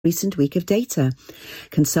recent week of data.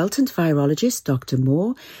 Consultant virologist Dr.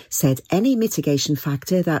 Moore said any mitigation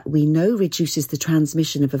factor that we know reduces the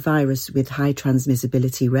transmission of a virus with high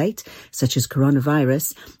transmissibility rate, such as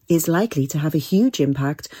coronavirus, is likely to have a huge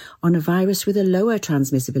impact on a virus with a lower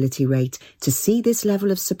transmissibility rate. To see this level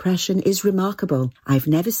of suppression is remarkable. I've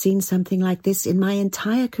never seen something like this in my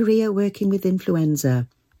entire career working with influenza.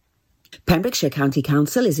 Pembrokeshire County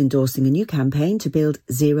Council is endorsing a new campaign to build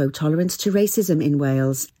zero tolerance to racism in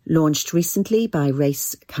Wales. Launched recently by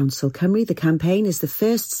Race Council Cymru, the campaign is the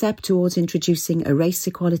first step towards introducing a race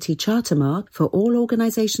equality charter mark for all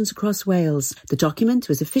organisations across Wales. The document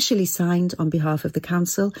was officially signed on behalf of the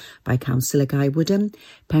council by Councillor Guy Woodham,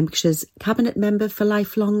 Pembrokeshire's Cabinet Member for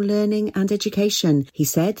Lifelong Learning and Education. He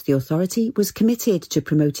said the authority was committed to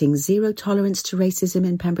promoting zero tolerance to racism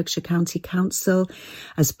in Pembrokeshire County Council.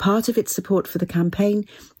 As part of its support for the campaign,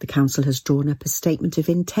 the council has drawn up a statement of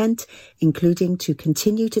intent, including to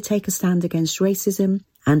continue to take a stand against racism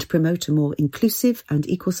and promote a more inclusive and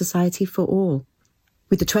equal society for all.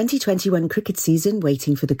 With the 2021 cricket season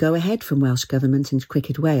waiting for the go-ahead from Welsh Government and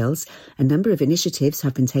Cricket Wales, a number of initiatives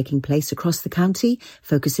have been taking place across the county,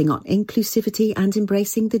 focusing on inclusivity and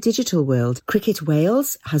embracing the digital world. Cricket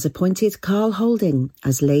Wales has appointed Carl Holding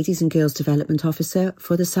as Ladies and Girls Development Officer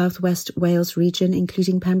for the South West Wales region,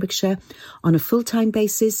 including Pembrokeshire, on a full-time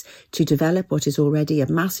basis to develop what is already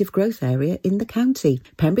a massive growth area in the county.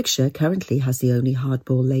 Pembrokeshire currently has the only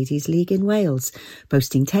hardball ladies league in Wales,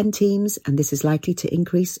 boasting 10 teams, and this is likely to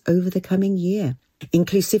increase over the coming year.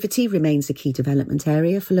 Inclusivity remains a key development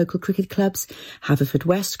area for local cricket clubs.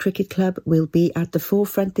 Haverfordwest Cricket Club will be at the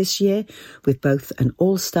forefront this year with both an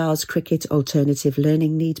All-Stars Cricket Alternative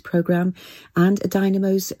Learning Need programme and a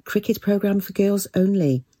Dynamo's Cricket programme for girls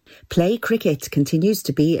only. Play Cricket continues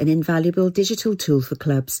to be an invaluable digital tool for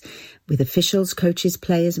clubs, with officials, coaches,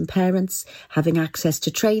 players and parents having access to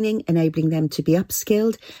training, enabling them to be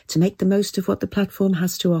upskilled to make the most of what the platform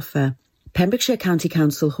has to offer. Pembrokeshire County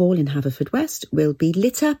Council Hall in Haverfordwest will be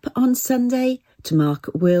lit up on Sunday to mark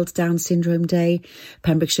World Down Syndrome Day.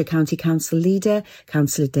 Pembrokeshire County Council leader,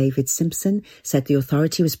 Councillor David Simpson, said the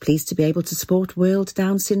authority was pleased to be able to support World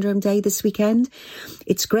Down Syndrome Day this weekend.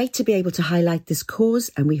 It's great to be able to highlight this cause,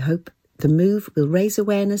 and we hope the move will raise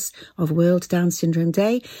awareness of World Down Syndrome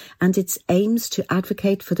Day and its aims to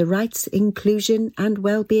advocate for the rights, inclusion and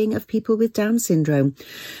well-being of people with Down syndrome.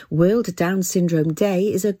 World Down Syndrome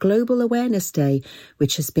Day is a global awareness day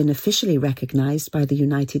which has been officially recognised by the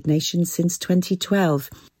United Nations since 2012.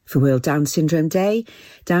 For World Down Syndrome Day,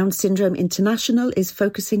 Down Syndrome International is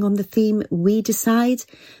focusing on the theme We Decide,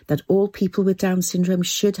 that all people with Down syndrome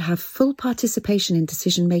should have full participation in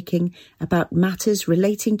decision-making about matters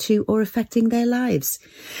relating to or affecting their lives.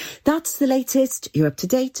 That's the latest. You're up to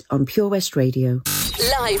date on Pure West Radio.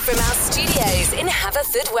 Live from our studios in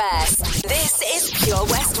Haverfordwest, this is Pure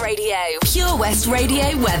West Radio. Pure West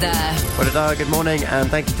Radio weather. Well, good morning, and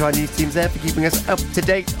thank you to our news teams there for keeping us up to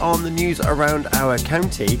date on the news around our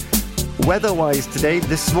county. Weather-wise today,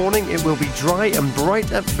 this morning it will be dry and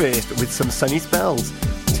bright at first with some sunny spells,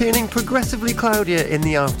 turning progressively cloudier in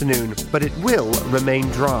the afternoon, but it will remain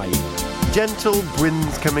dry. Gentle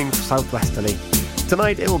winds coming southwesterly.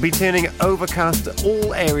 Tonight it will be turning overcast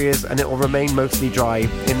all areas and it will remain mostly dry.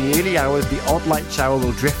 In the early hours, the odd light shower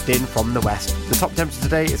will drift in from the west. The top temperature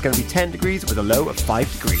today is going to be 10 degrees with a low of 5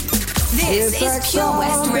 degrees. This is Pure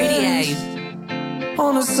West Radio.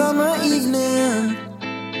 On a summer evening,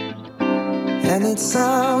 and it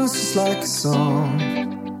sounds just like a song.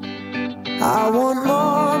 I want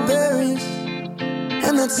more berries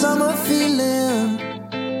and that summer feeling.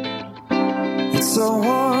 It's so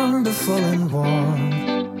wonderful and warm.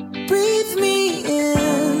 Breathe me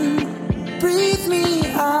in, breathe me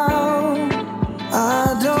out.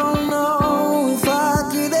 I don't know if I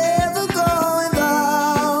could ever go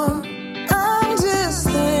without. I'm just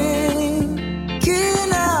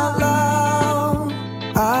thinking out loud.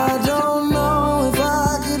 I don't know if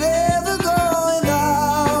I could ever go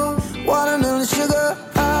without watermelon sugar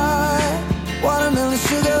high, watermelon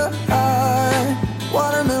sugar high,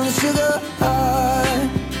 watermelon sugar high,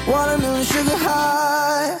 watermelon sugar high.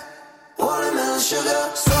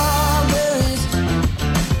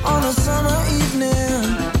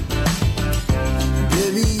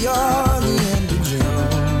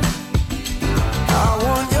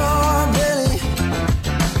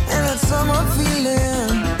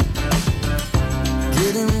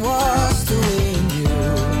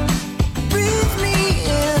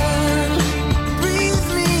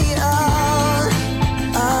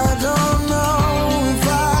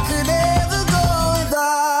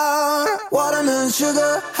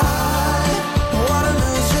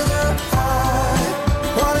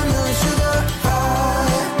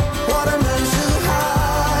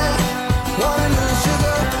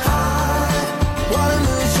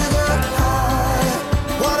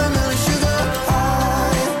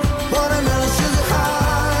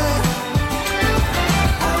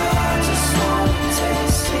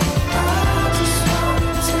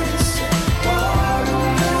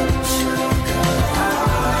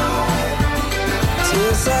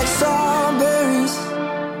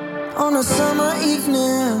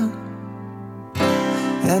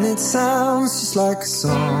 and it sounds just like a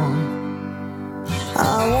song.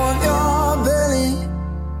 I want your belly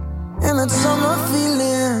and that summer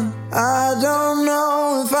feeling. I don't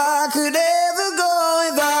know if I could ever go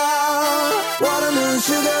without watermelon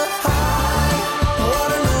sugar high,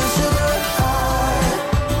 watermelon sugar high,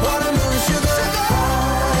 watermelon sugar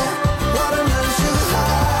high, watermelon sugar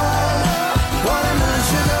high, watermelon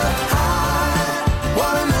sugar high,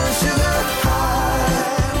 watermelon sugar high,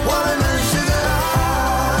 watermelon sugar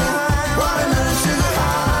high, watermelon sugar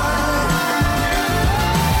high.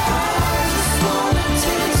 I just wanna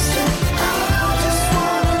taste it. I just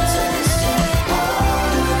wanna taste it.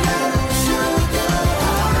 Watermelon sugar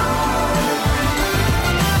high.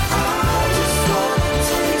 I just wanna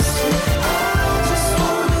taste it. I just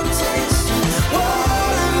wanna taste it.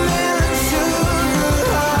 Watermelon sugar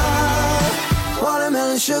high.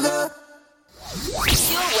 Watermelon sugar.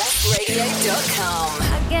 PureWestRadio.com. I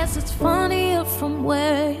guess it's funnier from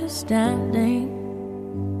where you're standing.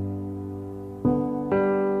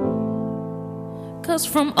 'Cause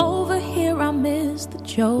from over here I miss the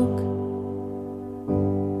joke.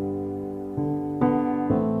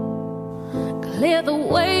 Clear the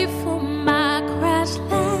way for my crash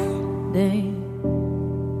landing.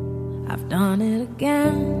 I've done it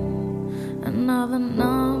again. Another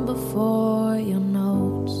number for your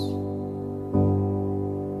notes.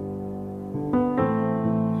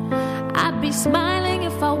 I'd be smiling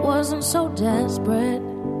if I wasn't so desperate.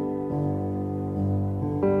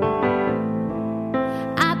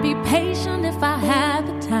 I'd be patient if I had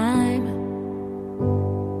the time.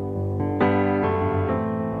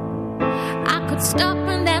 I could stop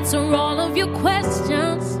and answer all of your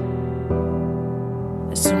questions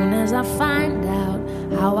as soon as I find out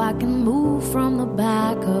how I can move from the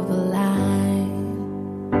back of the line.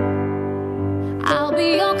 I'll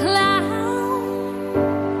be your clown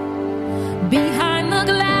behind the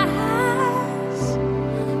glass.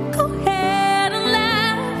 Go ahead and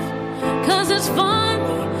laugh, 'cause it's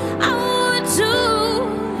funny, I would too.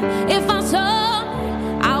 If I saw me,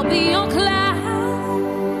 I'll be your clown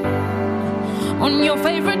on your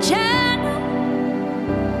favorite channel.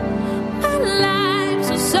 My life's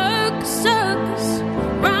a circus, circus,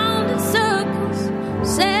 round in circles,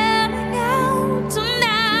 selling out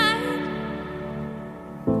tonight.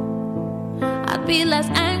 I'd be less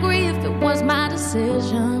angry if it was my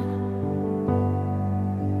decision,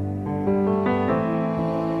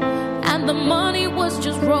 and the money was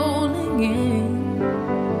just rolling in.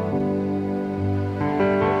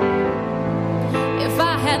 If I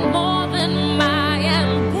had more than my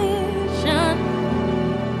ambition,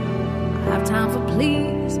 I'll have time for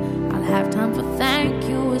please, I'll have time for thank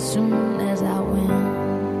you as soon as I win.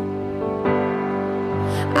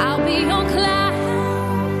 I'll be your clown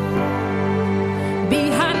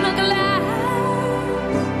behind the glass.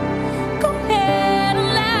 Go ahead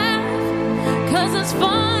and laugh, 'cause it's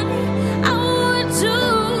funny, I would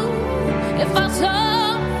too. If I saw,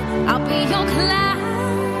 I'll be your clown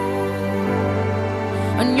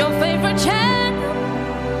on your favorite channel.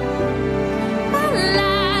 My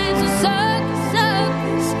life's a circus,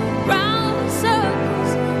 circus, round in circles,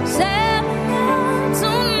 selling out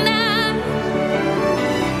tonight.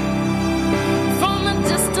 From a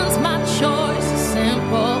distance, my choice is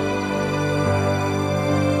simple.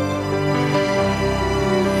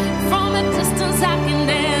 From a distance, I can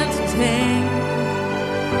entertain.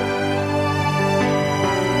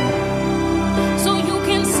 So you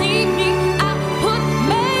can see me, I put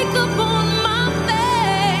makeup on my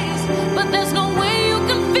face, but there's no way you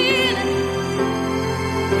can feel it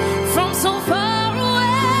from so far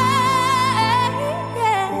away.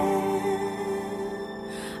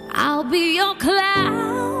 I'll be your clown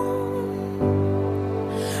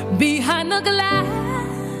behind the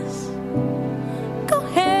glass. Go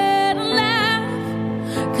ahead and laugh,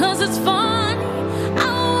 'cause it's funny, I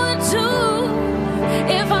would too.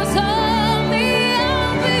 If I saw me,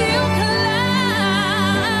 I'll be your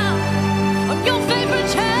clown on your favorite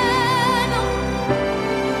channel.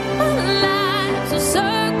 My life's a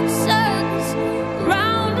circus, circus,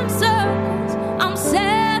 round in circles, I'm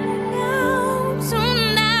setting out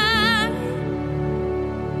tonight.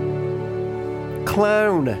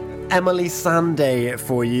 Clown, Emily Sandé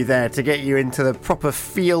for you there to get you into the proper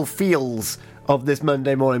feels of this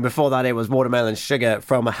Monday morning. Before that, it was Watermelon Sugar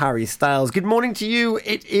from Harry Styles. Good morning to you.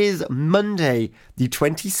 It is Monday, the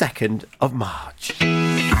 22nd of March.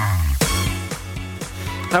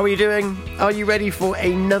 How are you doing? Are you ready for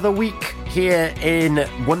another week here in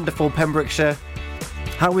wonderful Pembrokeshire?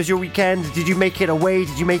 How was your weekend? Did you make it away?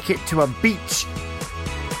 Did you make it to a beach?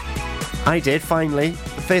 I did, finally.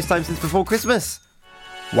 The first time since before Christmas.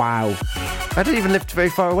 Wow. I don't even live very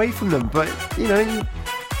far away from them, but, you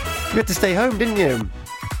had to stay home, didn't you?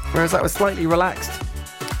 Whereas I was slightly relaxed.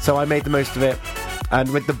 So I made the most of it. And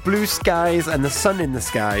with the blue skies and the sun in the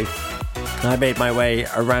sky, I made my way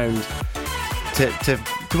around to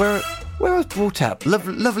where I was brought up.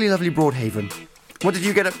 Lovely Broadhaven. What did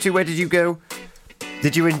you get up to? Where did you go?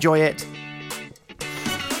 Did you enjoy it?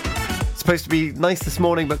 It's supposed to be nice this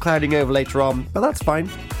morning, but clouding over later on. But that's fine.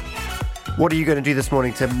 What are you going to do this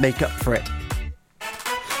morning to make up for it?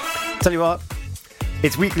 Tell you what,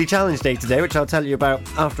 it's weekly challenge day today, which I'll tell you about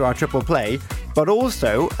after our triple play. But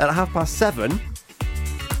also, at 7:30,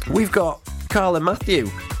 we've got Carl and Matthew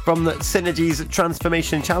from the Synergy's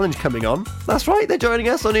Transformation Challenge coming on. That's right, they're joining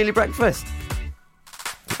us on Early Breakfast.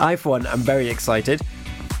 I, for one, am very excited.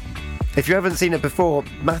 If you haven't seen it before,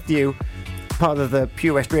 Matthew, part of the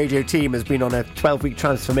Pure West Radio team, has been on a 12-week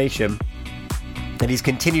transformation, and he's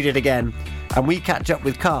continued it again, and we catch up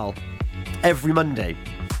with Carl every Monday.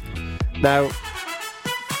 Now,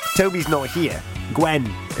 Toby's not here. Gwen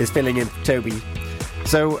is filling in for Toby.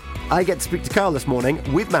 So I get to speak to Carl this morning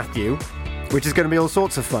with Matthew, which is going to be all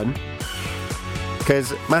sorts of fun,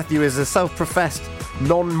 because Matthew is a self-professed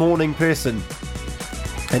non-morning person,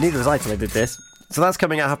 and neither was I till I did this. So that's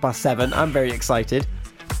coming at 7:30. I'm very excited.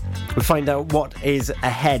 We'll find out what is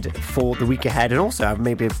ahead for the week ahead, and also have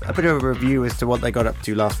maybe a bit of a review as to what they got up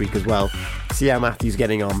to last week as well. See how Matthew's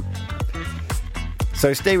getting on.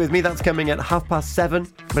 So stay with me, that's coming at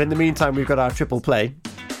 7:30. But in the meantime, we've got our triple play.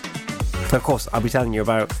 Of course, I'll be telling you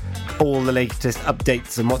about all the latest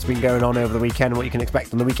updates and what's been going on over the weekend and what you can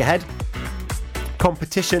expect on the week ahead.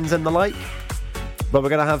 Competitions and the like. But we're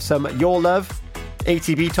going to have some Your Love,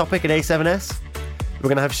 ATB topic at A7S. We're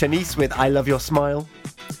going to have Shanice with I Love Your Smile.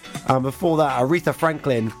 And before that, Aretha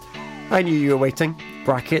Franklin, I Knew You Were Waiting,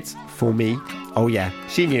 brackets, for me. Oh yeah,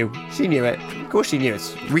 she knew it. Of course she knew,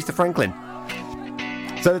 it's Aretha Franklin.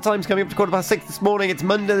 So the time's coming up to 6:15 this morning. It's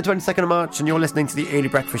Monday the 22nd of March, and you're listening to the Early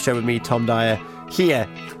Breakfast Show with me, Tom Dyer. Here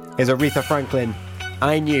is Aretha Franklin,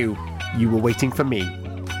 I Knew You Were Waiting for Me.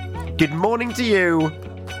 Good morning to you.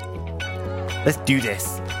 Let's do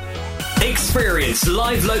this. Experience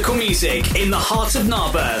live local music in the heart of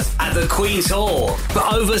Narberth at the Queen's Hall. For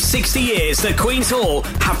over 60 years, the Queen's Hall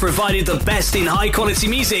have provided the best in high-quality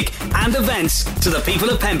music and events to the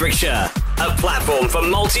people of Pembrokeshire. A platform for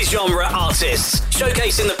multi-genre artists,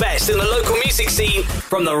 showcasing the best in the local music scene,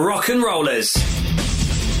 from the rock and rollers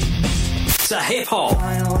to hip-hop,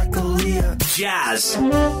 jazz,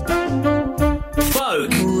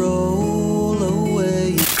 folk,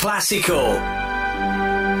 classical,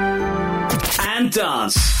 and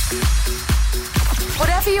dance.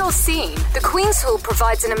 Whatever your scene, the Queen's Hall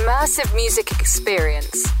provides an immersive music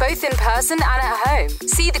experience, both in person and at home.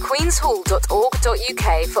 See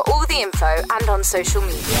thequeenshall.org.uk for all the info and on social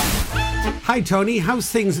media. Hi Tony, how's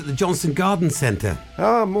things at the Johnston Garden Centre?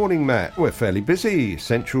 Morning Matt. We're fairly busy.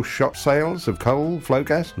 Central shop sales of coal, flow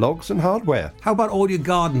gas, logs and hardware. How about all your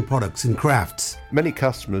garden products and crafts? Many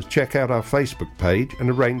customers check out our Facebook page and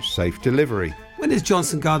arrange safe delivery. When is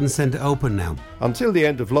Johnston Garden Centre open now? Until the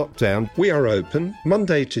end of lockdown, we are open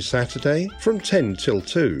Monday to Saturday from 10 till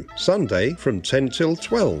 2, Sunday from 10 till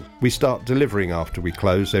 12. We start delivering after we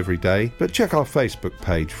close every day, but check our Facebook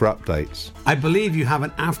page for updates. I believe you have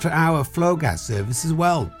an after-hour flow gas service as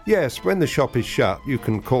well. Yes, when the shop is shut, you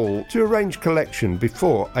can call to arrange collection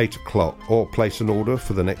before 8 o'clock or place an order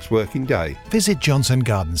for the next working day. Visit Johnston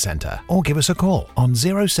Garden Centre or give us a call on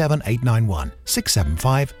 07891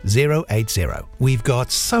 675 080. We've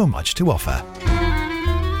got so much to offer.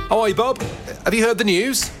 Oh, hi, Bob. Have you heard the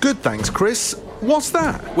news? Good, thanks, Chris. What's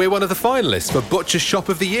that? We're one of the finalists for Butcher's Shop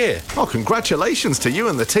of the Year. Oh, congratulations to you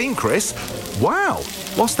and the team, Chris. Wow,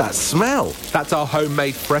 what's that smell? That's our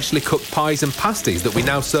homemade freshly cooked pies and pasties that we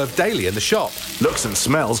now serve daily in the shop. Looks and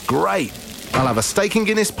smells great. I'll have a steak and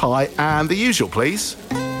Guinness pie and the usual, please.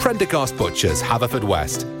 Prendergast Butchers,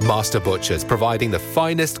 Haverfordwest. Master Butchers, providing the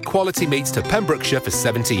finest quality meats to Pembrokeshire for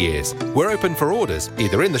 70 years. We're open for orders,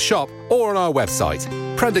 either in the shop or on our website,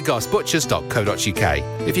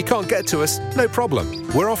 prendergastbutchers.co.uk. If you can't get to us, no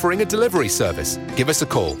problem. We're offering a delivery service. Give us a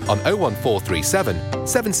call on 01437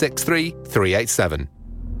 763 387.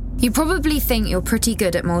 You probably think you're pretty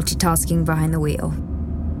good at multitasking behind the wheel.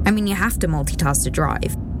 I mean, you have to multitask to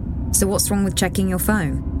drive. So what's wrong with checking your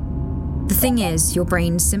phone? The thing is, your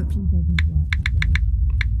brain simply doesn't work.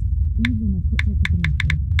 Even a quick look at a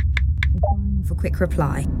message or firing off a quick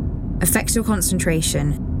reply affects your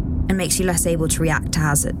concentration and makes you less able to react to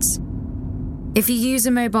hazards. If you use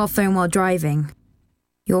a mobile phone while driving,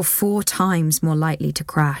 you're 4 times more likely to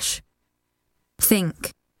crash.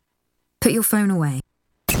 Think. Put your phone away.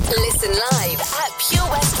 Listen live at Pure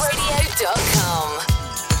West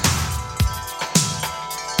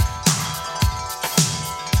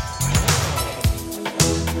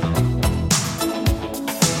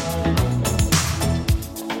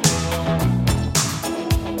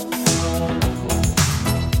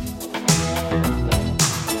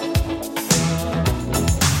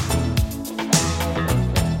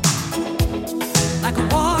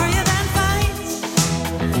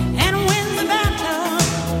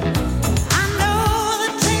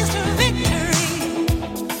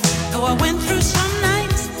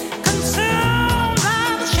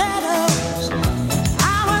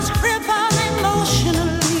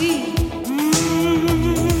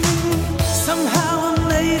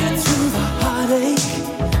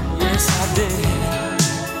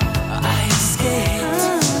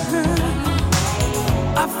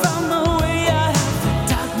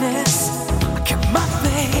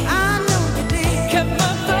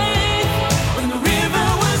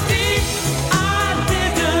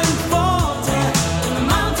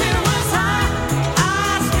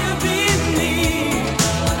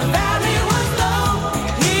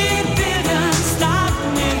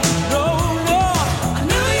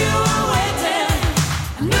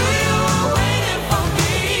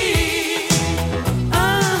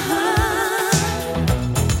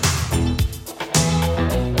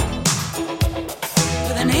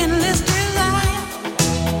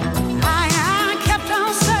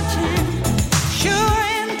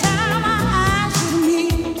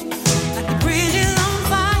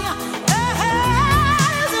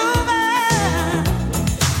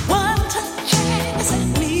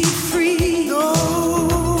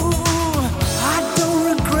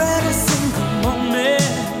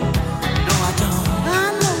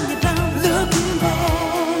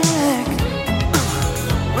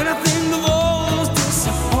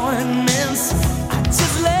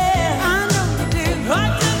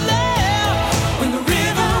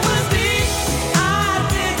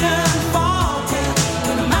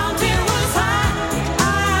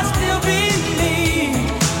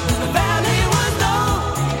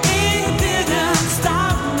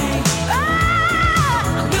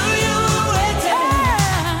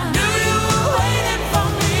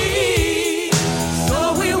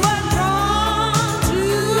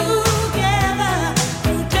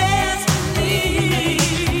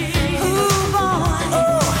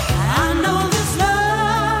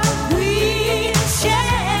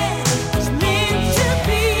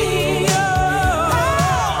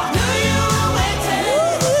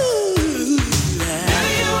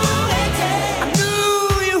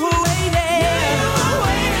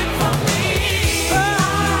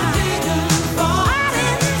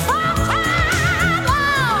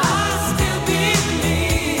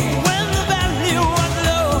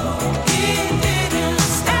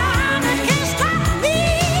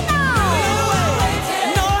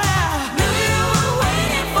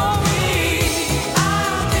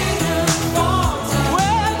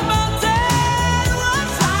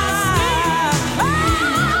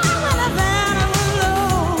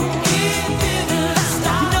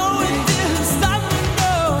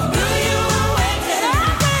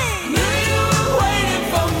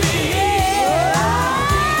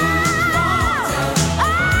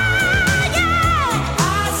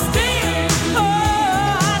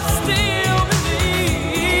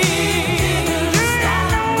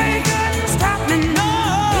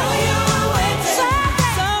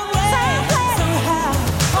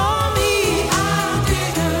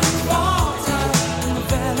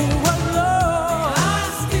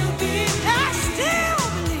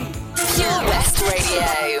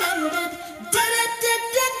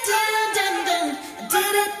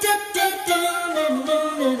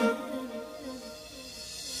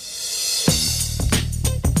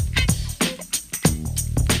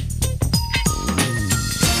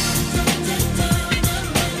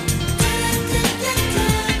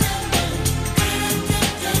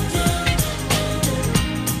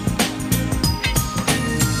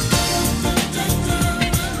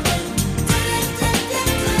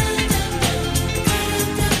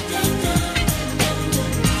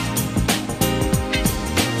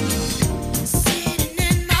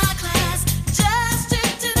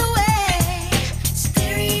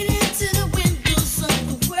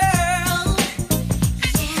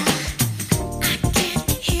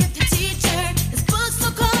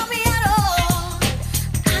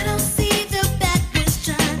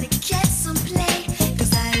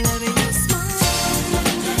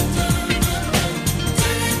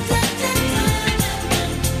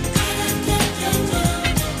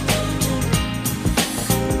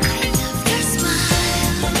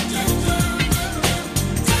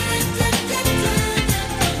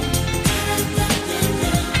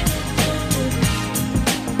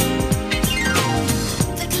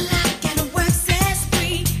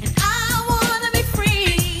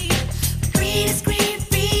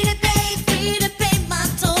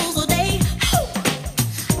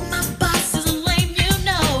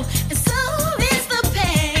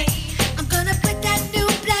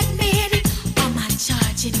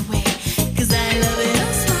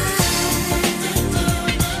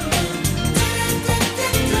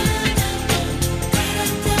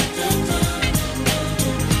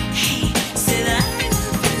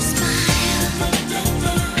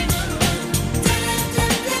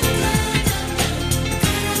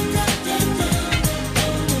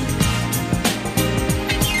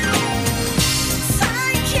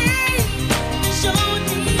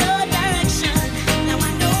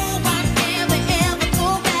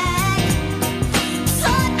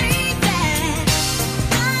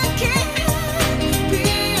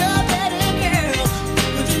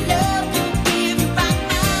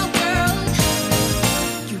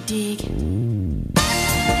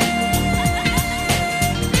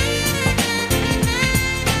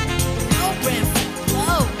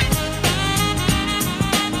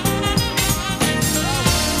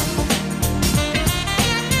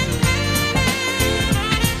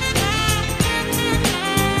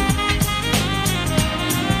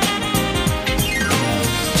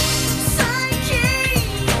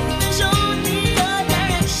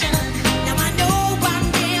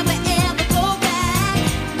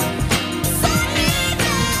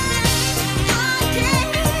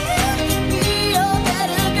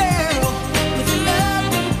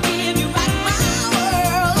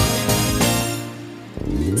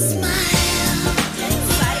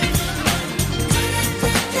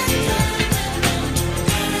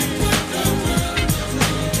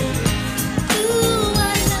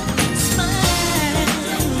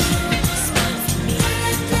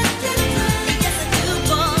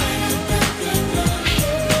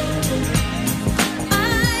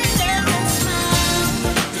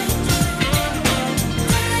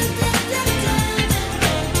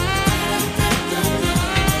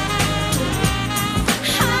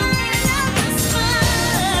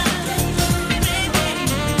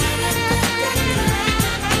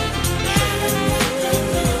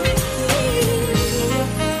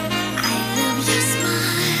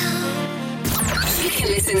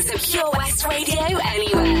Listen to Pure West Radio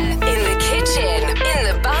anywhere. In the kitchen, in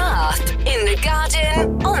the bath, in the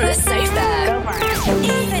garden, on the sofa,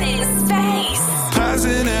 even in space.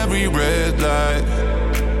 Passing every red light,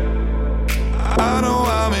 I know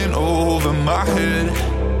I'm in over my head.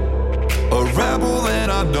 A rebel and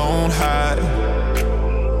I don't hide.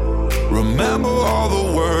 Remember all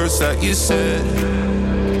the words that you said.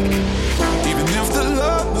 Even if the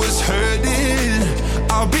love was hurting,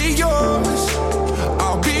 I'll be yours.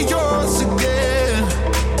 I'll be yours again.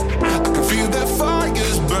 I can feel that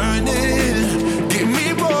fire's burning. Give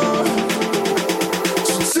me more.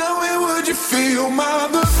 So tell me, would you feel my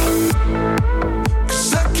love?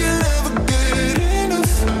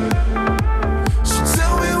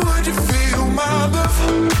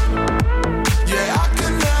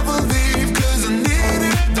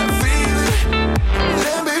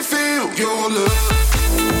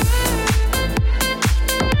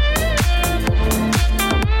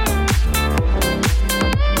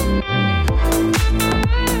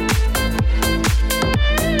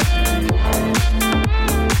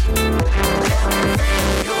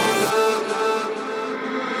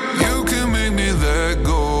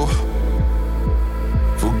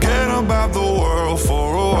 About the world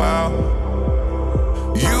for a while.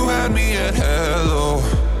 You had me at hello.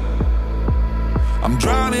 I'm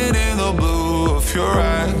drowning in the blue of your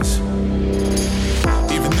eyes.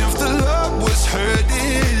 Even if the love was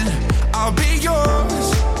hurting, I'll be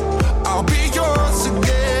yours. I'll be yours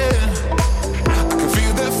again. I can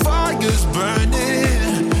feel that fire's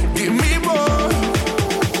burning. Give me more.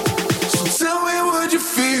 So tell me, would you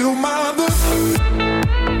feel my love?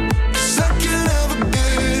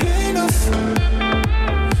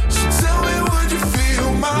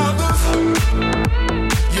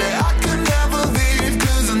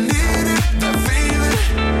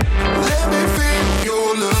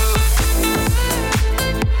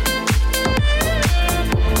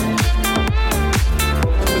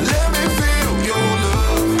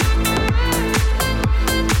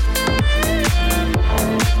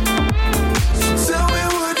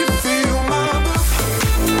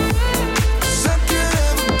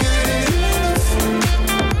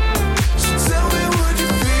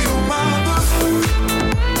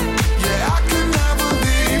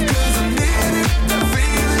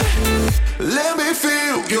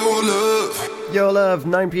 Your Love,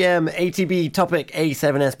 9pm, ATB, Topic,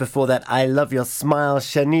 A7S. Before that, I Love Your Smile,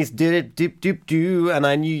 Shanice, do, and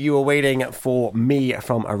I Knew You Were Waiting for Me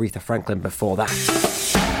from Aretha Franklin before that.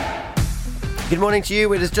 Good morning to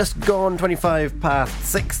you. It has just gone 25 past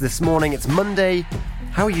 6 this morning. It's Monday.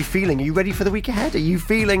 How are you feeling? Are you ready for the week ahead? Are you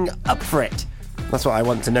feeling up for it? That's what I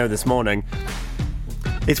want to know this morning.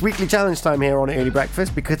 It's weekly challenge time here on Early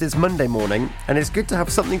Breakfast because it's Monday morning and it's good to have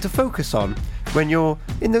something to focus on when you're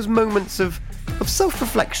in those moments of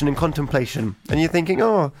self-reflection and contemplation and you're thinking,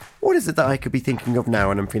 oh, what is it that I could be thinking of now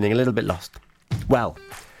and I'm feeling a little bit lost? Well,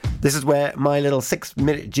 this is where my little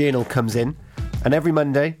 6-minute journal comes in, and every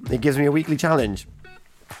Monday it gives me a weekly challenge.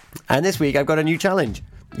 And this week I've got a new challenge.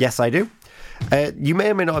 Yes, I do. You may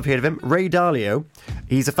or may not have heard of him, Ray Dalio.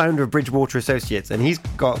 He's a founder of Bridgewater Associates, and he's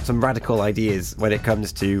got some radical ideas when it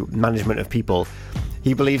comes to management of people.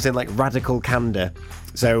 He believes in like radical candor,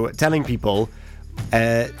 so telling people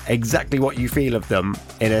exactly what you feel of them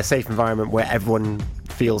in a safe environment where everyone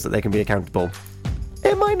feels that they can be accountable.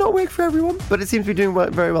 It might not work for everyone, but it seems to be doing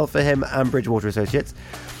very well for him and Bridgewater Associates.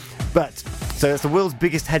 But so it's the world's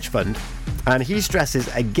biggest hedge fund, and he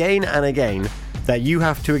stresses again and again that you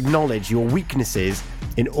have to acknowledge your weaknesses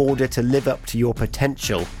in order to live up to your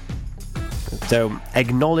potential. So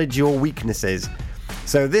acknowledge your weaknesses.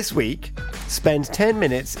 So this week, spend 10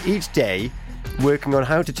 minutes each day working on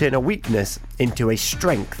how to turn a weakness into a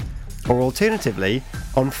strength, or alternatively,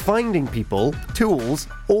 on finding people, tools,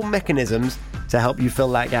 or mechanisms to help you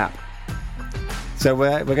fill that gap. So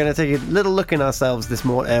we're going to take a little look in ourselves this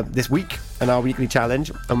week and our weekly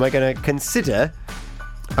challenge, and we're going to consider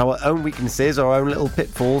our own weaknesses, our own little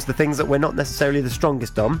pitfalls, the things that we're not necessarily the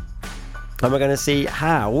strongest on, and we're going to see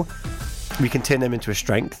how we can turn them into a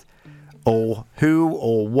strength, or who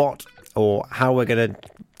or what or how we're going to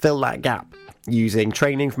fill that gap using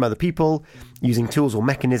training from other people, using tools or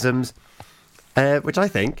mechanisms, which I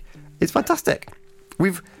think is fantastic.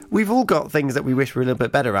 We've all got things that we wish we were a little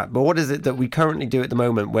bit better at, but what is it that we currently do at the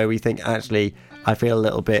moment where we think, actually, I feel a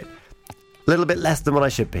little bit less than what I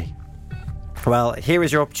should be? Well, here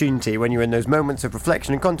is your opportunity when you're in those moments of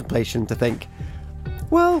reflection and contemplation to think,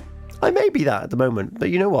 well, I may be that at the moment,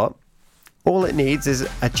 but you know what? All it needs is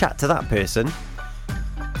a chat to that person,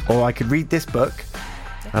 or I could read this book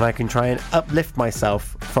and I can try and uplift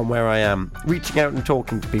myself from where I am, reaching out and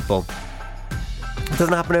talking to people. It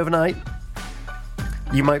doesn't happen overnight.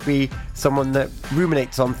 You might be someone that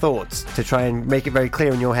ruminates on thoughts to try and make it very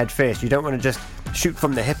clear in your head first. You don't want to just shoot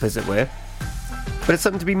from the hip, as it were. But it's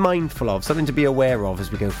something to be mindful of, something to be aware of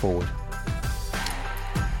as we go forward.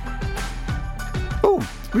 Oh,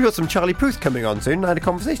 we've got some Charlie Puth coming on soon. I had a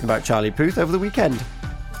conversation about Charlie Puth over the weekend.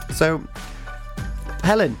 So,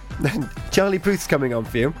 Helen, Charlie Puth's coming on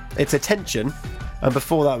for you. It's Attention. And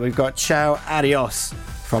before that, we've got Ciao Adios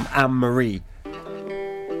from Anne-Marie.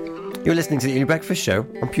 You're listening to the Early Breakfast Show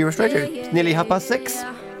on Purist Radio. It's nearly 6:30.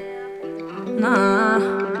 Nah.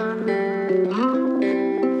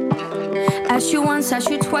 Asked you once, asked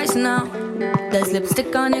you twice now. There's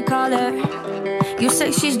lipstick on your collar. You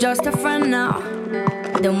say she's just a friend now.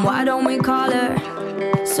 Then why don't we call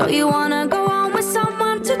her? So you wanna go on with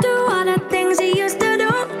someone to do all the things you used to do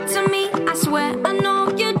to me? I swear I know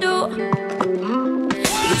you do.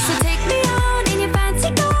 You used to take me out in your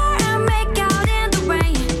fancy car and make out in the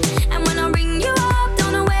rain. And when I ring you up,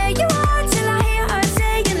 don't know where you are till I hear her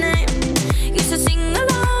say your name. Used to sing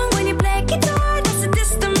along when you play guitar. That's a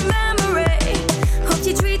distant memory. Hope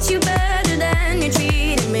she treats you better than you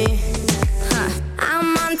treated me.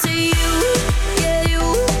 I'm onto you.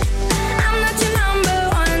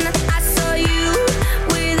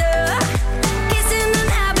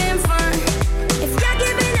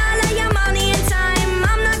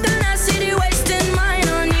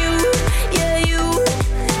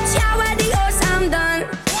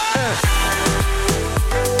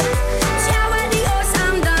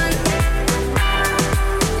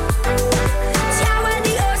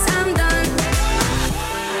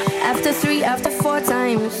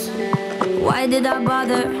 Why did I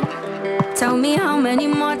bother? Tell me how many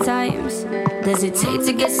more times does it take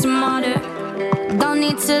to get smarter? Don't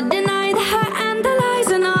need to deny the hurt and the lies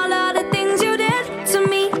and all of the things you did to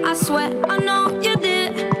me. I swear I know you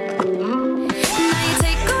did. Now you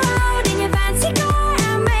take her out in your fancy car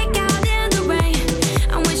and make out in the rain.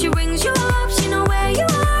 And when she rings you up, she know where you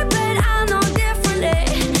are, but I know differently.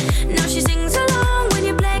 Now she sings along when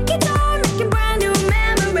you play guitar, making brand new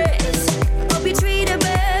memories. Hope you treat her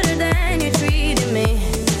better than you treated me.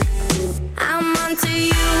 I'm onto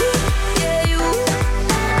you, yeah, you.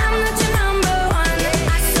 I'm not your number one.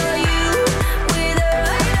 I saw you with her,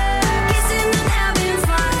 kissing and having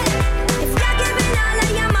fun. If you're giving all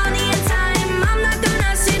of your money and time, I'm not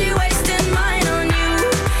gonna sit here wasting mine on you,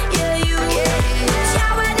 yeah, you.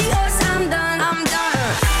 Ciao adios, I'm done, I'm done.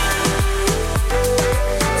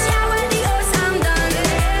 Ciao adios, I'm done.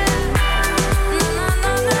 No, no,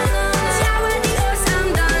 no, no, no. Ciao adios, I'm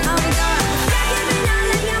done, I'm done. You're giving all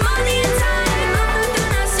of your money and time, I'm not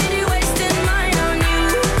gonna sit here wasting mine on you,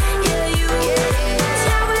 yeah, you.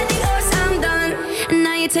 Ciao adios, I'm done.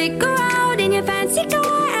 Now you take her out in your fancy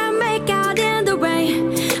car and make out in the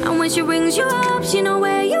rain. And when she rings you up, she know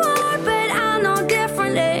where you are, but I know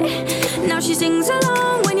differently. Now she sings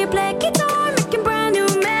along when you play guitar, making brand new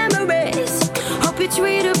memories. Hope you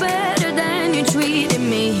treat her better than you treated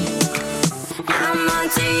me. I'm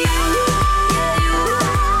onto you. Yeah, you.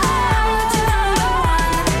 I'm not your number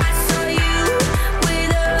one. I saw you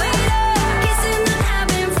with her, kissing and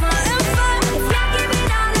having fun. If you're giving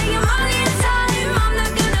all of your money and time, I'm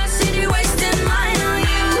not gonna sit here wasting mine on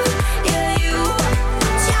you, yeah, you.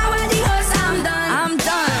 Ciao adios, I'm done, I'm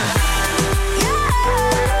done. Yeah.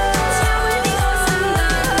 Ciao adios, I'm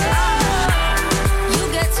done. You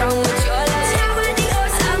get on with your life. Ciao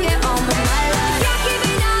adios, I'll get on with my life. If you're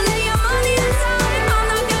giving all of your money and time, I'm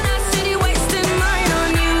not gonna sit here wasting mine on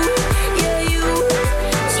you, yeah, you.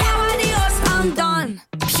 Ciao adios, I'm done.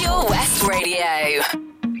 Pure West Radio.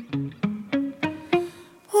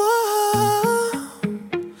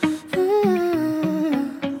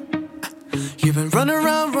 You've been running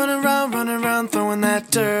around, throwing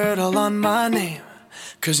that dirt all on my name.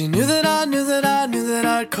 'Cause you knew that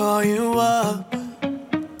I'd call you up.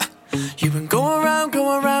 You've been going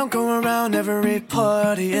around every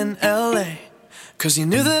party in LA. 'Cause you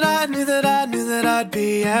knew that I'd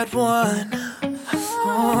be at one.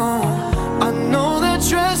 Oh, I know that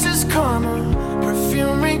dress is karma,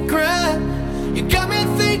 perfume regret. You got me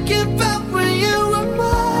thinking about when you were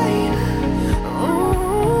mine.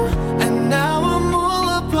 Oh, and now I'm all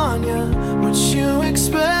up on you, what you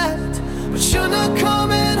expect. But you're not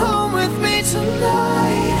coming home with me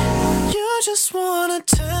tonight. You just want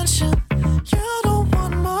attention, you don't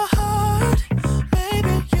want my heart.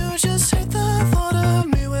 Maybe you just hate the thought of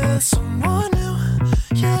me with someone new.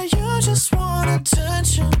 Yeah, you just want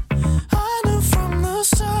attention, I knew from the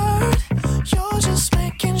start. You're just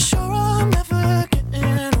making sure I'm never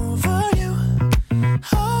getting over you.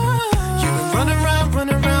 You've been running around,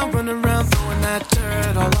 throwing that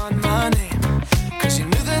dirt all on my name. 'Cause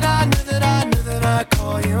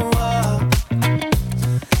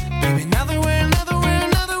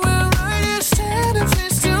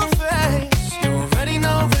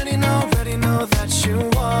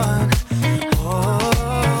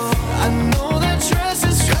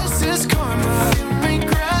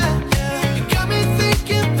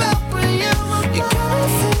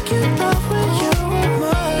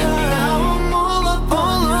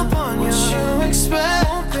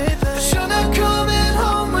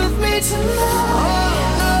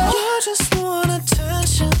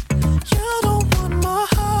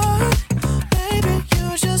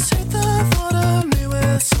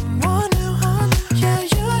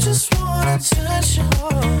attention.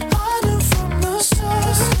 I knew from the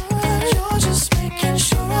start, you're just making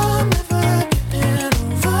sure I'm never getting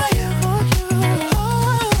over you.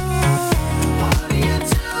 What are you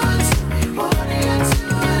doing to me? What are you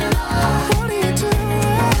doing? What are you doing?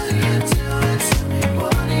 What are you doing to me?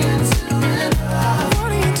 What are you doing? What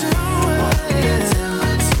are you doing? What are you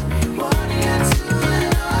doing to me? What are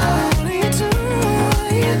you doing? What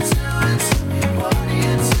are you doing to me? What are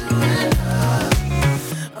you doing?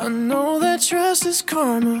 I know that dress is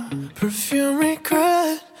karma, perfume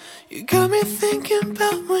regret. You got me thinking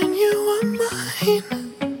about when you were mine.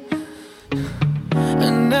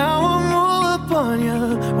 And now I'm all up on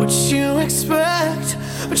you, what you expect.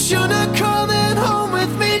 But you're not coming home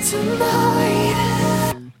with me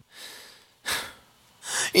tonight.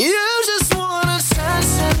 You just want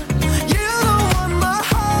attention. You don't want my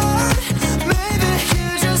heart. Maybe you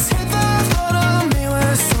just hate the thought of me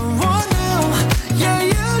with someone new. Yeah,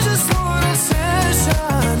 you just want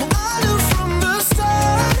attention. I knew from the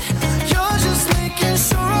start. You're just making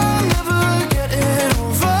sure I'm never getting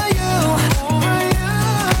over you. Over you.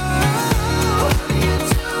 What are you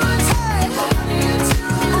doing? Hey. What are you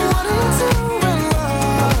doing? What are you doing?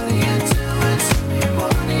 What are you doing to me?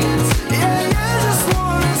 What are you doing? Yeah, you just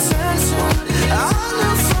want attention. I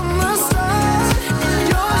knew from the start.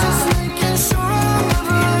 You're just making sure I'm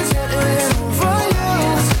never getting over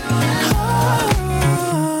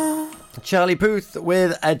you. Charlie Puth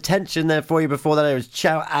with Attention there for you. Before that, it was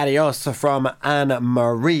Ciao Adios from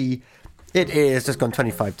Anne-Marie. It is just gone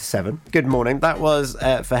 25 to 7. Good morning. That was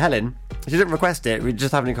for Helen. She didn't request it. We were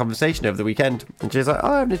just having a conversation over the weekend. And she was like,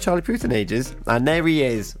 oh, I haven't had Charlie Puth in ages. And there he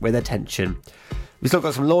is with Attention. We've still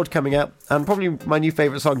got some Lord coming up. And probably my new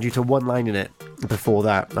favourite song due to one line in it. Before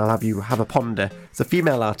that, I'll have you have a ponder. It's a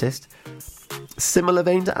female artist. Similar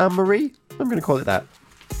vein to Anne-Marie. I'm going to call it that.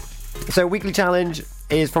 So weekly challenge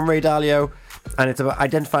is from Ray Dalio, and it's about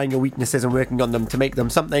identifying your weaknesses and working on them to make them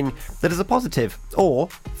something that is a positive, or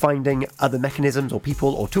finding other mechanisms or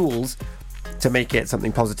people or tools to make it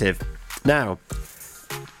something positive. Now,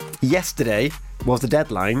 yesterday was the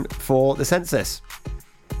deadline for the census,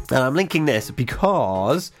 and I'm linking this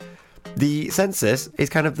because the census is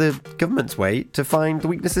kind of the government's way to find the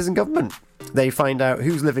weaknesses in government. They find out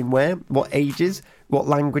who's living where, what ages, what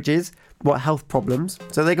languages, what health problems,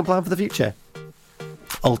 so they can plan for the future,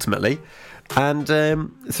 ultimately. And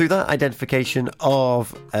through that identification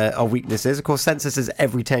of weaknesses, of course, census is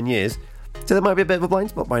every 10 years, so there might be a bit of a blind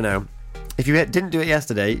spot by now. If you didn't do it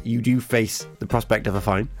yesterday, you do face the prospect of a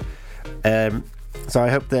fine. So I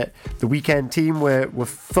hope that the weekend team were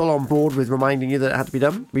full on board with reminding you that it had to be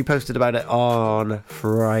done. We posted about it on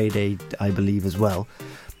Friday, I believe, as well.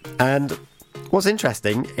 And what's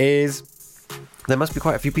interesting is there must be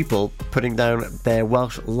quite a few people putting down their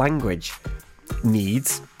Welsh language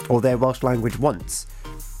needs or their Welsh language wants,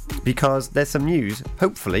 because there's some news,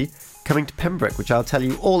 hopefully, coming to Pembroke, which I'll tell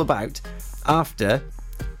you all about after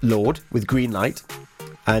Lord with Green Light.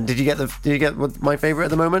 And did you get my favourite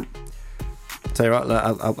at the moment? So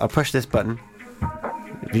I'll push this button.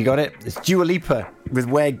 Have you got it? It's Dua Lipa with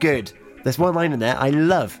We're Good. There's one line in there I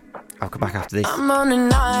love. I'll come back after this. I'm on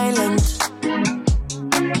an island,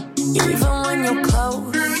 even when you're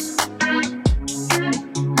close.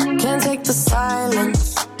 Can't take the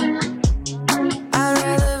silence. I'd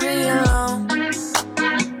rather be alone.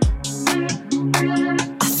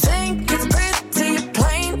 I think it's pretty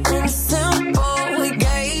plain and simple. We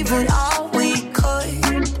gave it all we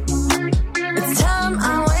could. It's time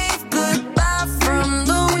I wave goodbye from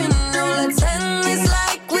the window. Let's end this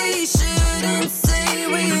like we shouldn't say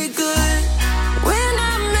we're good. We're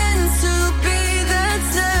not meant to be,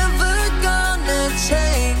 that's never gonna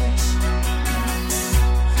change.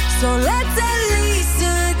 So let's at least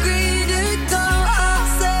agree to go our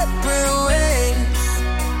separate ways.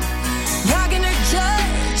 Not gonna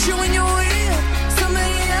judge you when you're with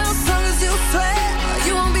somebody else, long as you swear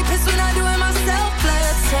you won't be pissed when I do it myself.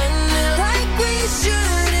 Let's end it like we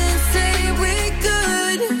shouldn't say we're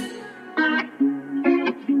good.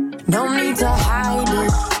 No need to hide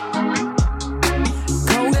it.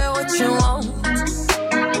 Go get what you want.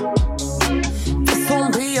 This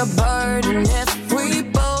won't be a burden if we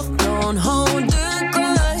both don't hold a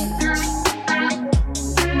grudge.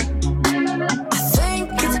 I think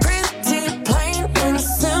it's pretty plain and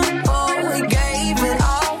simple. We gave it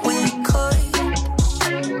all we could.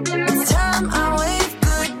 It's time I wave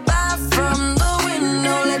goodbye from the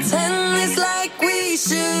window. Let's end this like we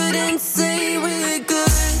shouldn't say we're good.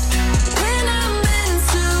 We're not meant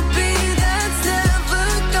to be, that's never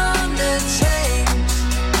gonna change.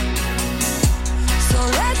 So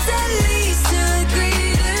let's at least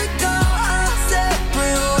agree to go our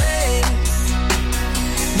separate ways.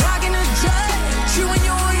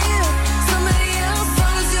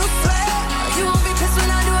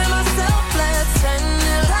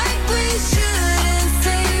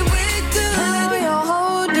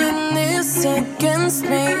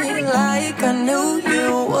 me like I knew you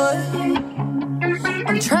would.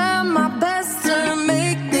 I'm trying my best to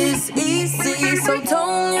make this easy, so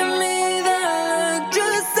don't give me that look.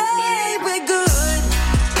 Just say we're good.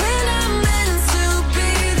 We're not meant to be,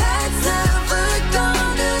 that's never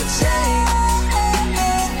gonna change.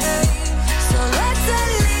 So let's at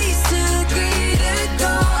least agree to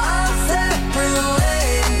go our separate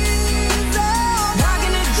ways. Not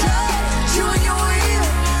gonna judge you when you're real.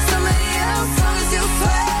 Somebody else, long as you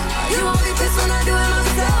swear. You won't be pissed when I do it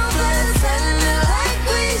myself. Let's end it like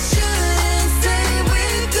we should and say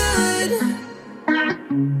we're good.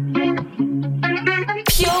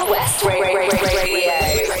 Pure West Radio.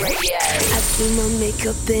 I see my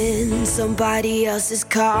makeup in somebody else's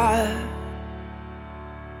car.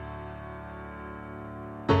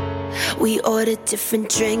 We ordered different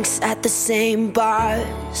drinks at the same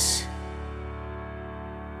bars.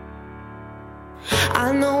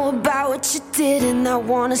 I know about what you did and I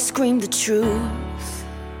wanna scream the truth.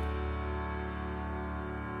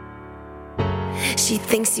 She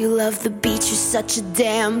thinks you love the beach, you're such a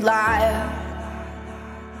damn liar.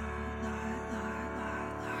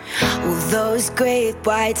 Well, those great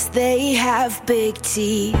whites, they have big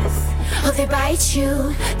teeth. Oh, they bite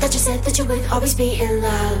you. That you said that you would always be in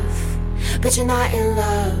love, but you're not in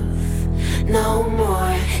love no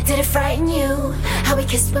more. Did it frighten you how we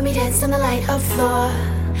kissed when we danced on the light of floor,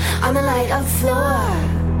 on the light of floor?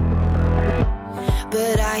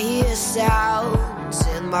 But I hear sounds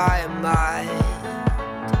in my mind,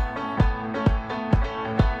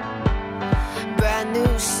 brand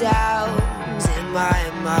new sounds in my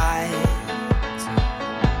mind.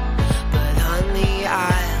 But honey,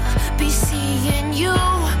 I'll be seeing you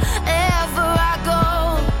wherever I go.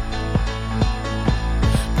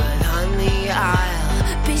 But honey,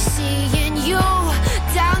 I'll be seeing you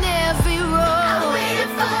down every road. I'm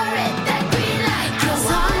waiting for it, that green light. 'Cause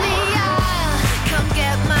honey, I'll come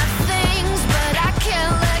get my things, but I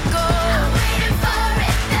can't let go. I'm waiting for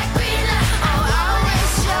it, that green light. Oh, I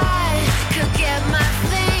wish I could get my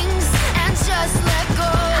things and just let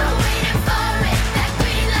go. I'm waiting for it, that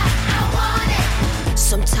green light. I want it.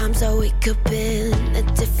 Sometimes I wake up in a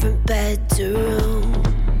different bedroom.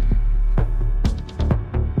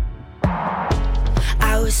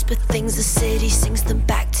 I whisper things, the city sings them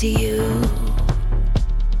back to you.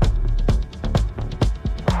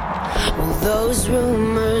 Well, those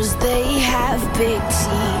rumors, they have big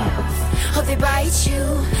teeth. Oh, they bite you.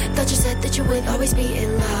 Thought you said that you would always be in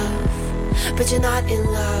love, but you're not in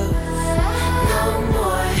love no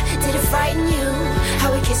more. Did it frighten you how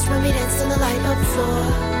we kissed when we danced on the light of floor,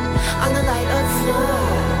 on the light of floor?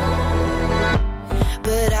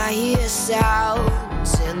 But I hear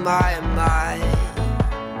sounds in my mind,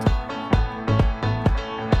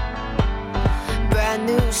 brand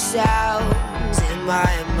new sounds in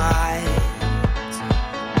my mind.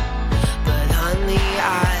 But honey,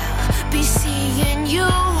 I'll be seeing you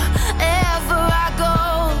wherever I go.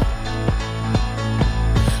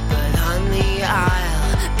 But honey,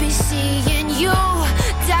 I'll be seeing you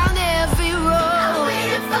down every road. I'm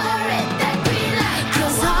waiting for it, that green light.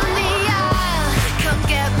 'Cause honey, I'll come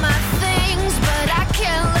get my things, but I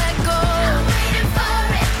can't let go. I'm waiting for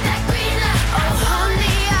it, that green light. Oh,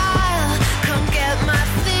 honey, I'll come get my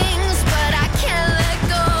things, but I can't let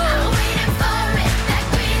go. I'm waiting for it, that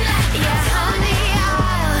green light. Yeah, honey,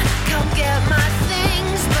 I'll come get my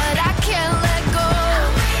things, but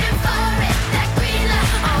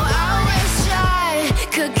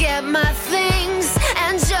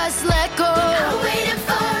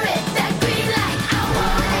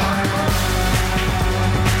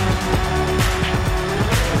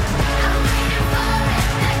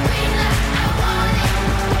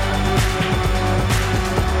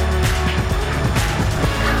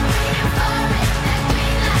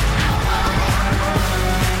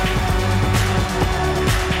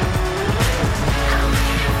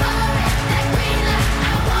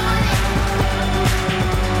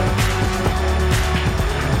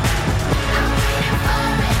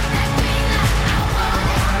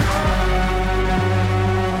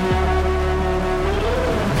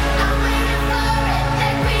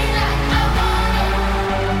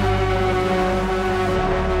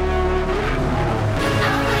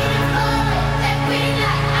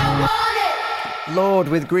Lord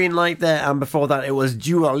with Green Light there, and before that it was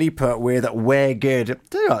Dua Lipa with We're Good.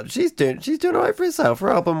 Tell you what, she's doing alright for herself. Her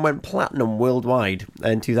album went platinum worldwide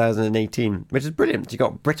in 2018, which is brilliant. She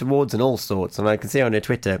got Brit Awards and all sorts, and I can see on her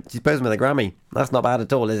Twitter she's posing with a Grammy. That's not bad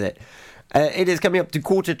at all, is it? It is coming up to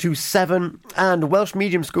 6:45, and Welsh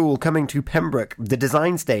Medium School coming to Pembroke. The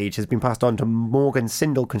design stage has been passed on to Morgan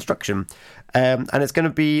Sindall Construction, and it's going to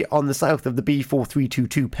be on the south of the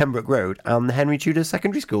B4322 Pembroke Road and the Henry Tudor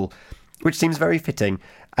Secondary School, which seems very fitting.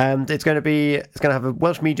 And it's going to have a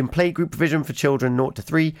Welsh Medium playgroup provision for children 0 to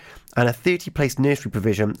 3, and a 30-place nursery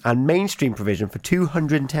provision and mainstream provision for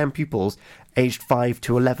 210 pupils aged 5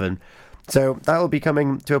 to 11. So that will be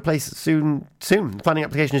coming to a place soon. The planning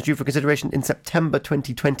application is due for consideration in September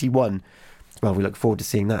 2021. Well, we look forward to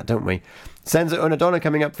seeing that, don't we? Senza Una Donna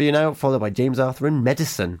coming up for you now, followed by James Arthur and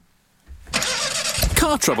Medicine.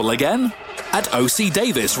 Car trouble again? At OC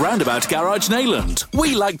Davis Roundabout Garage Neyland,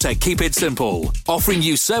 we like to keep it simple, offering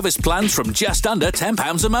you service plans from just under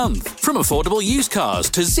 £10 a month, from affordable used cars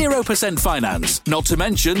to 0% finance, not to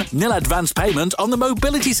mention nil advance payment on the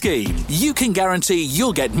mobility scheme. You can guarantee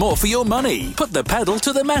you'll get more for your money. Put the pedal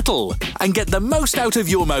to the metal and get the most out of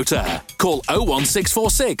your motor. Call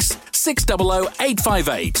 01646 600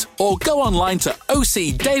 858 or go online to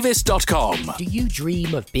ocdavis.com. Do you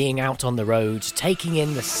dream of being out on the roads, taking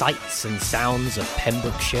in the sights and sounds of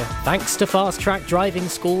Pembrokeshire? Thanks to Fast Track Driving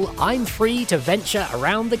School, I'm free to venture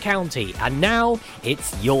around the county, and now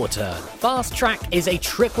it's your turn. Fast Track is a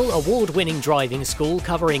triple award-winning driving school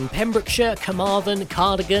covering Pembrokeshire, Carmarthen,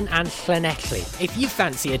 Cardigan and Llanelli. If you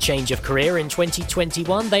fancy a change of career in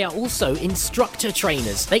 2021, they are also instructor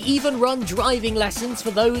trainers. They even run driving lessons for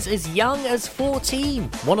those as young as 14.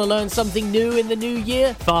 Want to learn something new in the new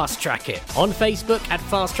year? Fast Track it on Facebook at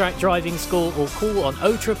Fast Track Driving School or call on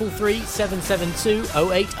 0333 772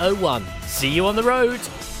 0801. See you on the road.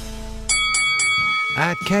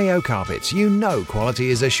 At KO Carpets, you know quality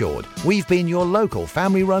is assured. We've been your local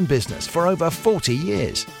family-run business for over 40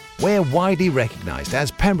 years. We're widely recognised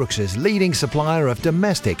as Pembrokeshire's leading supplier of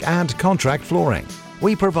domestic and contract flooring.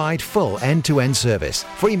 We provide full end-to-end service,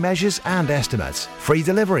 free measures and estimates, free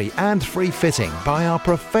delivery and free fitting by our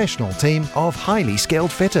professional team of highly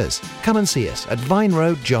skilled fitters. Come and see us at Vine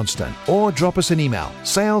Road, Johnston, or drop us an email,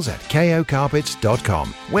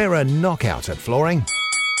 sales@kocarpets.com. We're a knockout at flooring.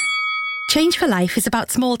 Change for Life is about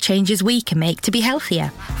small changes we can make to be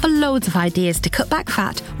healthier. For loads of ideas to cut back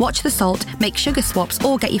fat, watch the salt, make sugar swaps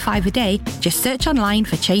or get your 5 a day, just search online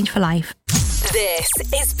for Change for Life. This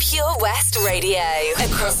is Pure West Radio.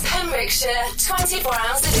 Across Pembrokeshire, 24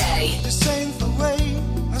 hours a day. This ain't the way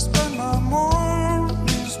I spend my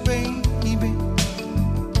mornings, baby.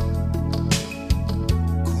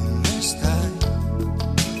 ¿Cómo estás?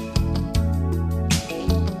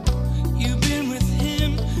 You've been with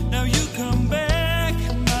him, now you come back,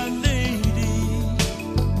 my lady.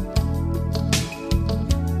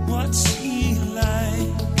 What's he like?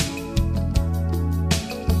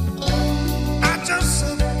 Just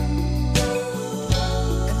sit and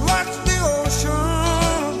watch the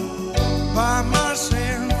ocean by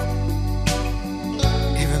myself,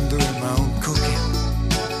 even doing my own cooking.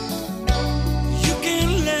 You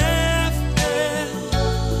can laugh at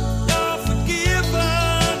you're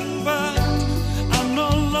forgiven, but I'm no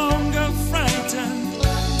longer frightened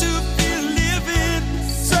to be living.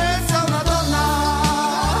 Senza una donna,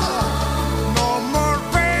 no more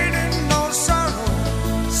pain and no sorrow.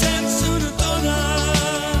 Senza una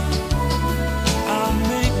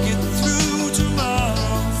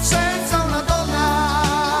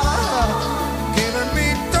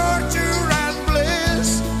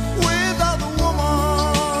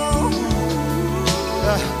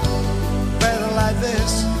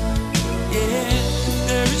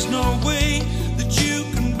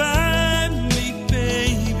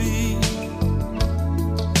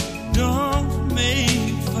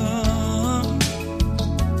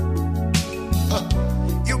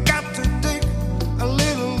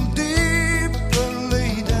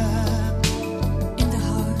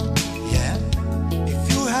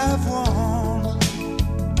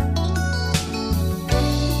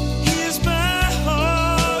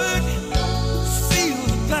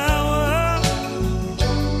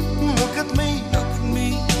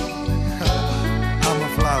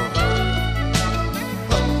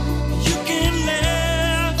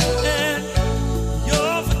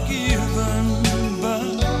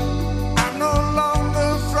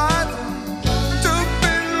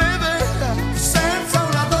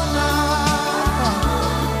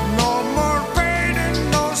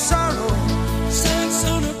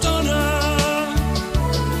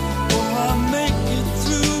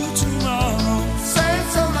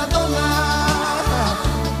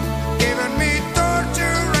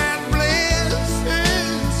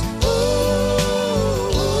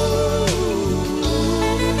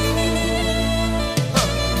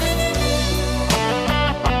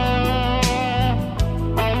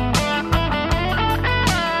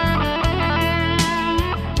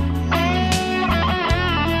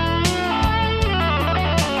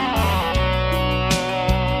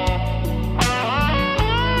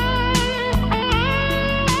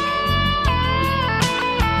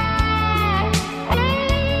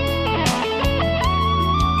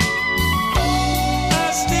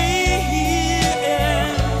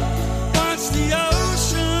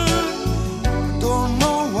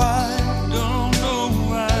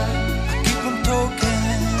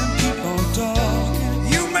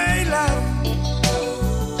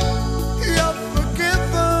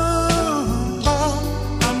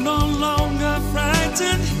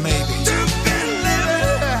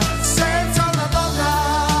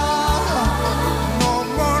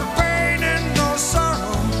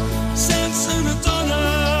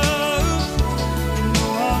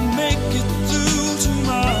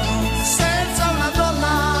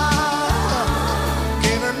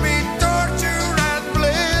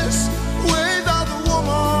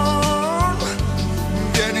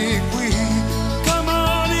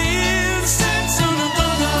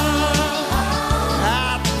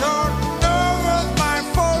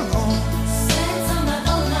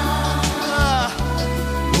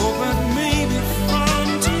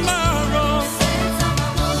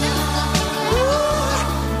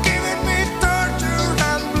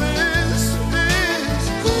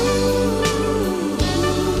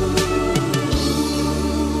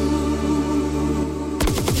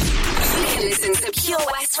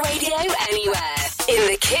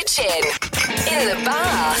kitchen, in the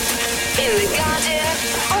bath, in the garden,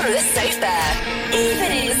 on the sofa,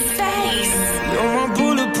 even in space. You're my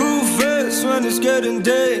bulletproof vest when it's getting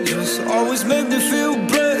dangerous. Always make me feel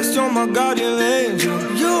blessed. You're my guardian angel.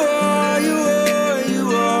 You are, you are,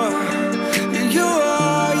 you are. You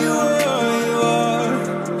are, you are, you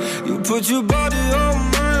are. You put your body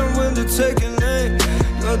on mine when they're taking aim.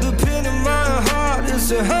 You're the pin in my heart,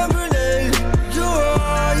 it's a hand grenade. You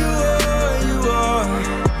are, you are, you are.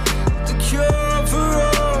 The cure for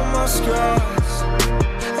all my scars.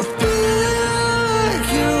 I feel like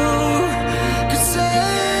you could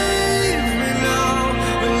save me now.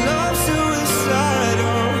 When love's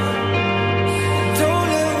suicidal, don't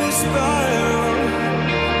let me spiral.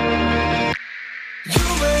 You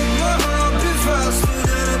make my heart beat faster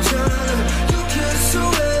than adrenaline. You kiss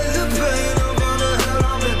away the pain of all the hell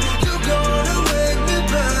I'm in. You're gonna make me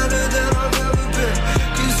better than I've ever been.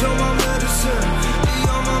 'Cause you're my medicine,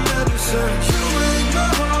 you're my medicine. You make my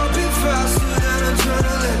heart beat faster than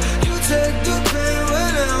adrenaline. You take the pain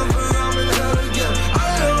whenever I'm in hell again. I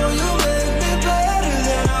know you make me better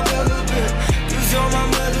than I've ever been. 'Cause you're my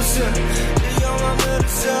medicine, you're my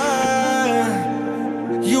medicine.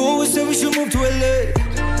 You always say we should move to LA,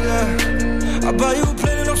 yeah. I'll buy you a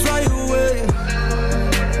plane and I'll fly you away.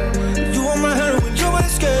 You want my heroin, you're my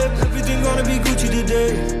escape. Everything gonna be Gucci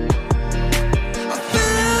today. I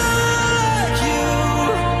feel like you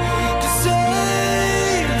can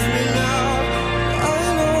save me now. I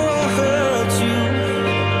know I hurt you.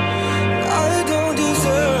 I don't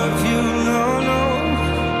deserve you, no, no.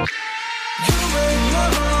 You make my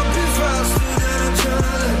heart beat faster than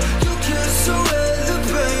adrenaline. You kiss away the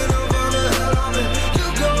pain of all the hell I'm in.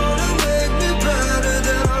 You're gonna make me better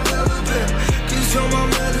than I've ever been. 'Cause you're my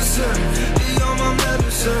medicine, you're my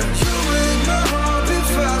medicine. You make my heart beat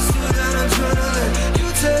faster than adrenaline. You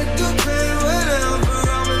take the pain whenever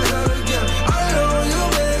I'm in hell again. I know you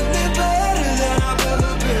make me better than I've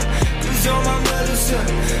ever been. 'Cause you're my medicine,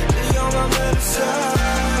 you're my medicine.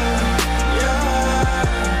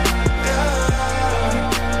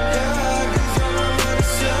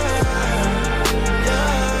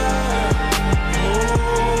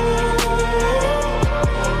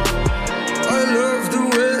 I love the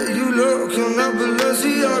way you look in that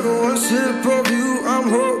Balenciaga. One sip of you, I'm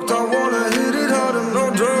hooked. I wanna hit it harder. No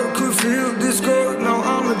drug could feel this good. Now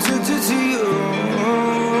I'm addicted to you.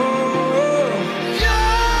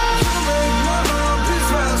 You make my heart beat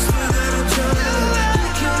faster than adrenaline. You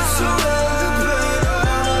kiss away the pain of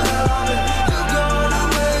all the hell I'm in. You're gonna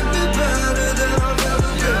make me better than I've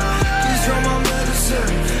ever been. 'Cause you're my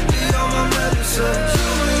medicine, you're my medicine. You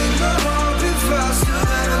make my heart beat faster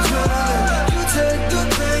than adrenaline. You take the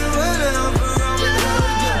pain whenever I'm in hell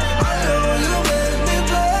again. I know you make me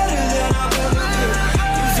better than I've ever been.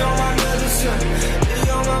 'Cause you're my medicine,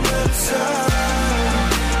 you're my medicine.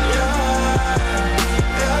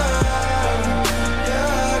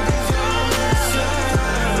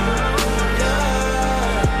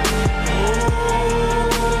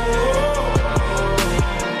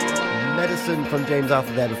 Medicine from James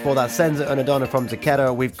Arthur there. Before that, Senza and Adonna from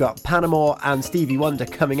Takeda. We've got Panama and Stevie Wonder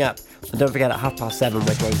coming up. And don't forget, at 7:30,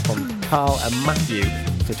 we're going from Carl and Matthew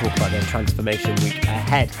to talk about their transformation week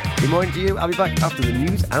ahead. Good morning to you. I'll be back after the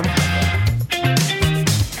news and weather.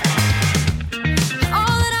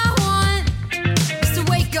 All that I want is to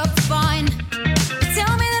wake up fine.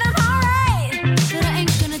 Tell me that I'm alright, that I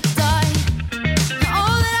ain't gonna die.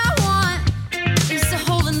 All that I want is a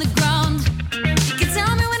hole in the ground. You can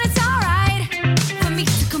tell me when it's alright for me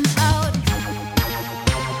to come out.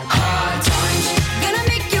 Hard times gonna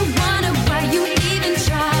make you wonder why you even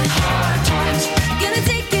try. Hard times gonna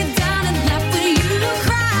take you down and laugh when you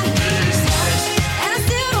cry. These times, and I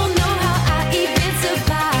still don't know how I even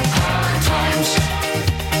survive. Hard times,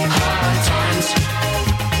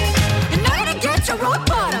 and I'm gonna get your rock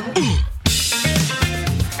bottom.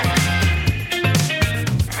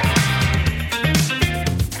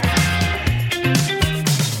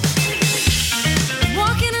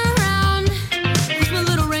 Walking around with my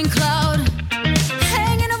little rain cloud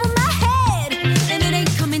hanging over my head, and it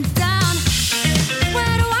ain't coming down.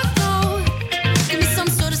 Where do I go? Give me some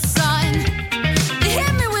sort of sign. You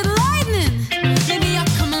hit me with lightning, maybe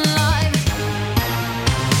I'll come alive.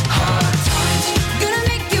 Hard times gonna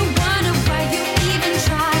make you wonder why you even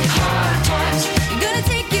try. Hard times gonna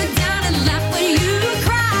take you down and laugh when you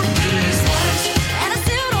cry. These times, and I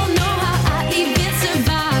still don't know how I even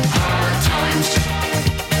survive. Hard times,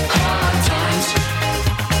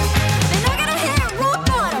 and I gotta hit rock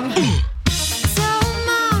bottom. Tell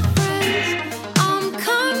my friends I'm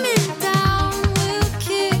coming down. We'll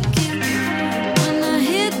kick it when I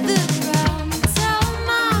hit the ground. Tell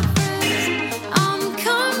my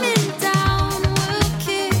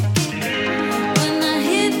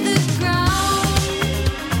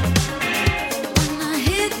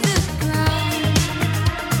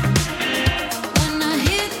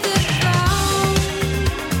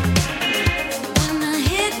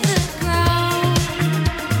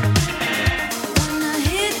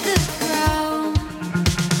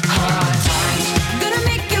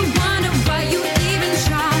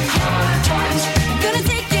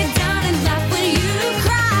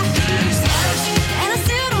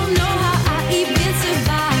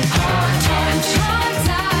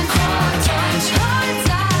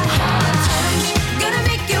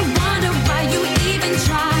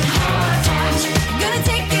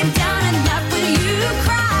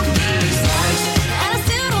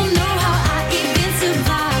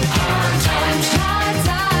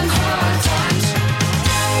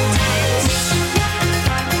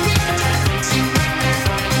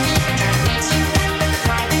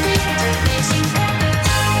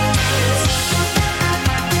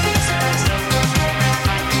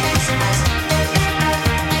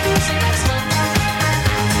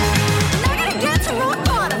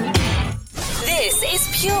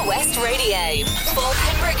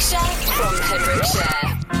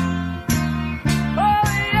Pembrokeshire. Oh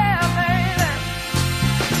yeah, baby.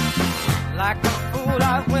 Like a fool,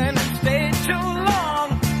 I went and stayed too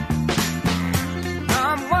long.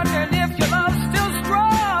 I'm wondering if your love's still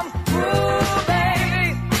strong. Ooh,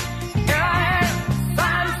 baby, here I am,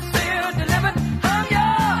 signed, sealed, delivered. I'm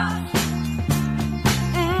yours.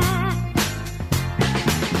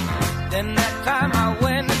 Then that time I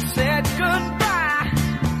went and said goodbye.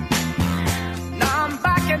 Now I'm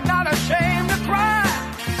back and not ashamed to cry.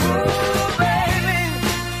 Ooh, baby,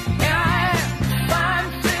 here I am,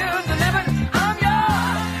 signed, sealed, delivered. I'm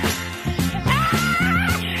yours.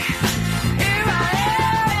 Here I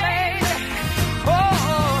am, baby. Oh,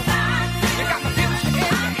 you got my future in your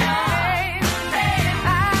hands.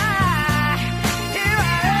 Here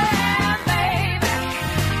I am, baby.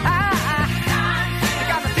 You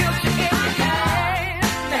got my future in your hands.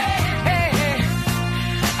 Hey,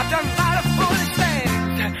 I've done a lot of foolish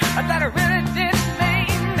things that I really didn't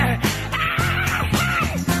mean.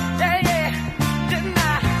 Yeah, didn't I?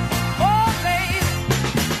 Oh, baby,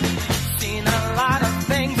 seen a lot of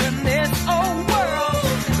things in this old world.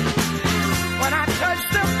 When I touch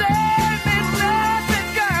them, there means nothing,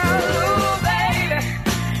 girl. Ooh, baby,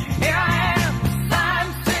 here I am,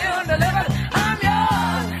 signed, sealed, delivered. I'm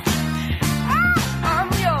yours. I'm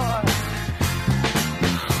yours.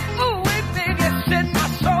 Ooh, we big and set my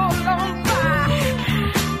soul on fire.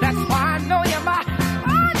 That's why I know you're my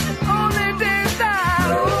only desire.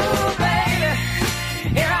 Ooh, baby,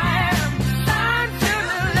 here I am, signed, sealed,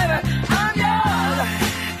 delivered. I'm yours.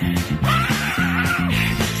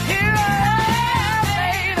 Here I am,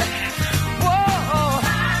 baby. Whoa,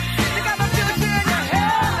 you got my future in your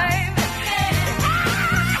hand, baby.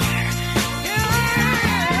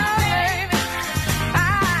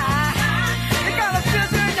 You got my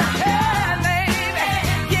future in your hand, baby.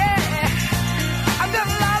 Yeah, I've done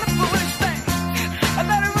a lot of foolish things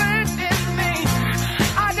that I really didn't mean.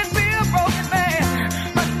 I can be a broken man,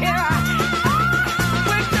 but here I am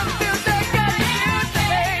with the future getting you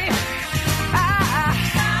today.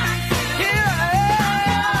 Here I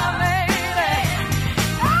am, baby.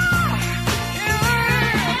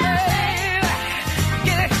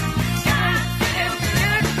 Get it,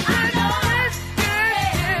 I know it's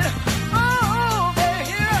good. Oh, baby,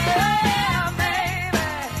 here I am, baby.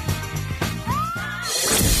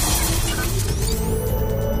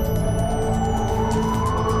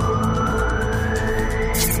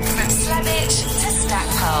 From Slevich to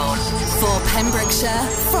Stackpole. For Pembrokeshire,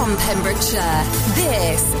 from Pembrokeshire,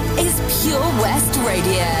 this is Pure West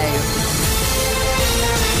Radio.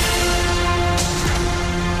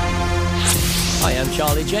 I am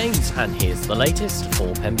Charlie James, and here's the latest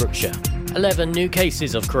for Pembrokeshire. 11 new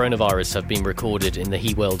cases of coronavirus have been recorded in the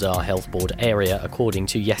Hywel Health Board area, according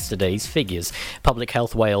to yesterday's figures. Public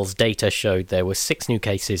Health Wales data showed there were 6 new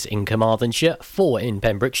cases in Carmarthenshire, 4 in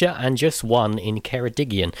Pembrokeshire, and just 1 in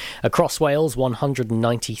Ceredigion. Across Wales,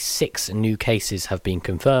 196 new cases have been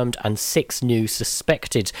confirmed, and 6 new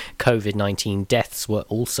suspected COVID-19 deaths were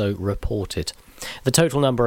also reported. The total number